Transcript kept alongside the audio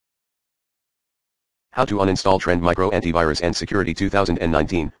How to uninstall Trend Micro Antivirus and Security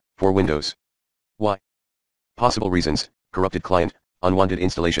 2019 for Windows. Why? Possible reasons: corrupted client, unwanted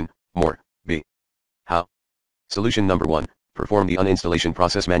installation, more. B. How? Solution number 1, perform the uninstallation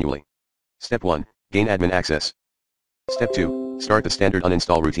process manually. Step 1, gain admin access. Step 2, start the standard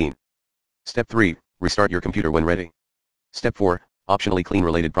uninstall routine. Step 3, restart your computer when ready. Step 4, optionally clean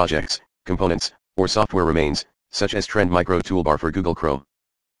related projects, components, or software remains, such as Trend Micro toolbar for Google Chrome.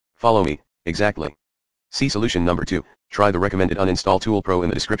 Follow me, exactly. See solution number 2, try the recommended Uninstall Tool Pro in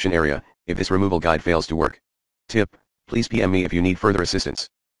the description area, if this removal guide fails to work. Tip, please PM me if you need further assistance.